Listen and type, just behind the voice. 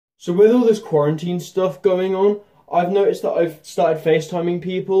So with all this quarantine stuff going on, I've noticed that I've started FaceTiming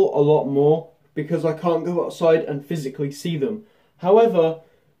people a lot more because I can't go outside and physically see them. However,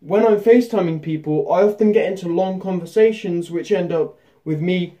 when I'm FaceTiming people, I often get into long conversations which end up with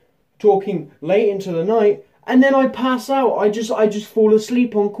me talking late into the night, and then I pass out. I just fall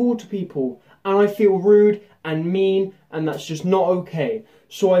asleep on call to people, and I feel rude and mean, and that's just not okay.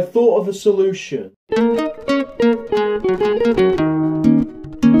 So I thought of a solution.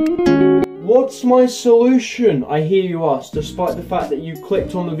 What's my solution, I hear you ask, despite the fact that you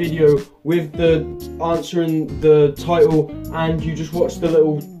clicked on the video with the answer in the title and you just watched the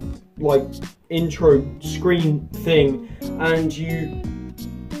little, like, intro screen thing and you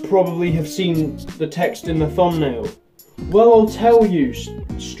probably have seen the text in the thumbnail. Well, I'll tell you,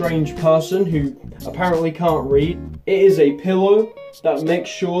 strange person who apparently can't read. It is a pillow that makes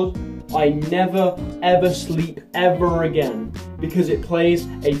sure I never ever sleep ever again because it plays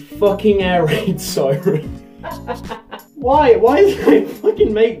a fucking air raid siren. Why did I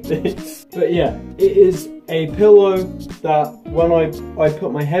fucking make this? But yeah, it is a pillow that when I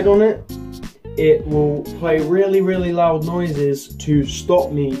put my head on it, it will play really, really loud noises to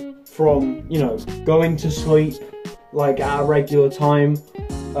stop me from, you know, going to sleep like at a regular time,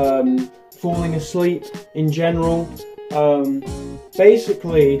 falling asleep in general.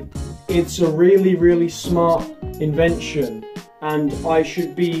 Basically, it's a really, really smart invention, and I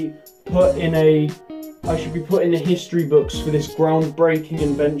should be put in the history books for this groundbreaking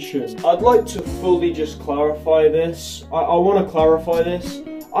invention. I'd like to fully just clarify this. I want to clarify this.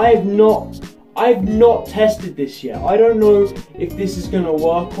 I've not tested this yet. I don't know if this is gonna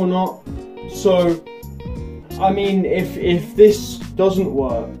work or not. So, I mean, if this doesn't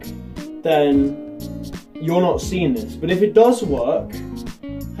work, then you're not seeing this. But if it does work,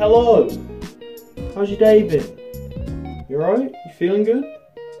 hello. How's your day been? You alright? You feeling good?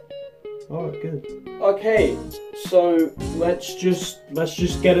 Alright, good. Okay, so let's just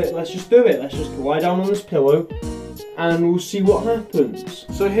get it. Let's just do it. Let's just lie down on this pillow, and we'll see what happens.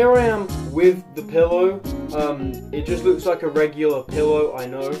 So here I am with the pillow. It just looks like a regular pillow, I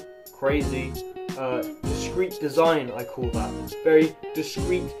know, crazy. Discreet design, I call that. Very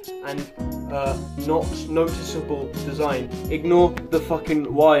discreet and not noticeable design. Ignore the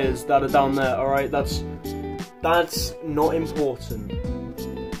fucking wires that are down there, alright? That's not important.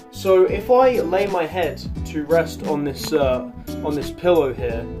 So if I lay my head to rest on this pillow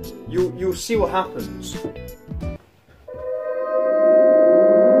here, you'll see what happens.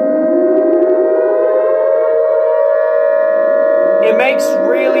 It makes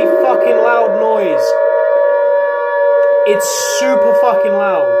really fucking loud noise. It's super fucking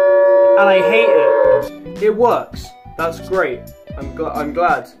loud, and I hate it. It works. That's great. I'm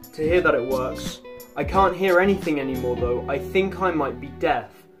glad to hear that it works. I can't hear anything anymore though. I think I might be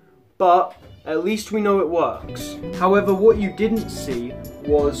deaf, but at least we know it works. However, what you didn't see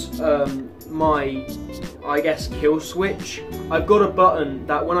was my, I guess, kill switch. I've got a button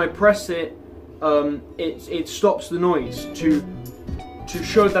that when I press it, it stops the noise to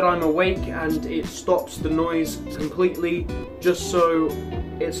show that I'm awake, and it stops the noise completely, just so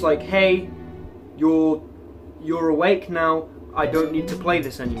it's like, hey, you're awake now, I don't need to play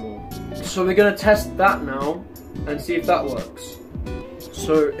this anymore. So we're gonna test that now and see if that works.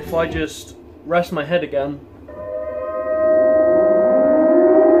 So if I just rest my head again,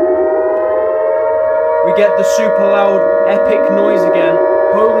 we get the super loud epic noise again.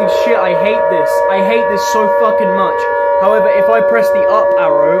 Holy shit, I hate this. I hate this so fucking much. However, if I press the up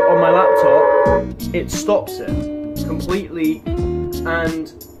arrow on my laptop, it stops it completely,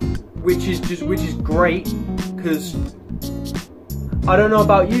 and which is great, because I don't know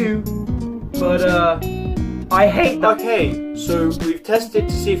about you, but I hate that. Okay, so we've tested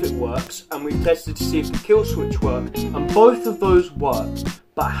to see if it works, and we've tested to see if the kill switch worked, and both of those worked.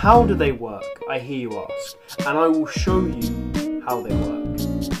 But how do they work, I hear you ask, and I will show you how they work.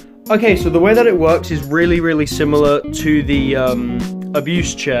 Okay, so the way that it works is really, really similar to the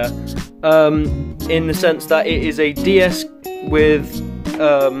abuse chair, in the sense that it is a DS with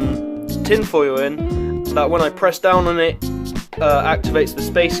tinfoil in, that when I press down on it, activates the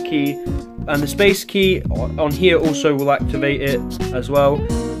space key, and the space key on here also will activate it as well.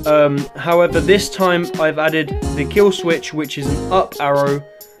 However, this time I've added the kill switch, which is an up arrow,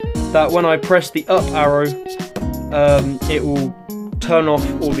 that when I press the up arrow, it will turn off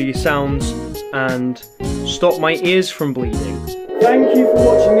all the sounds and stop my ears from bleeding. Thank you for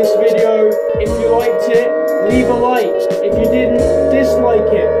watching this video. If you liked it, leave a like. If you didn't,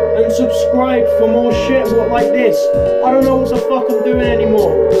 dislike it. And subscribe for more shit like this. I don't know what the fuck I'm doing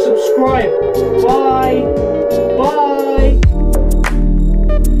anymore. Subscribe. Bye. Bye.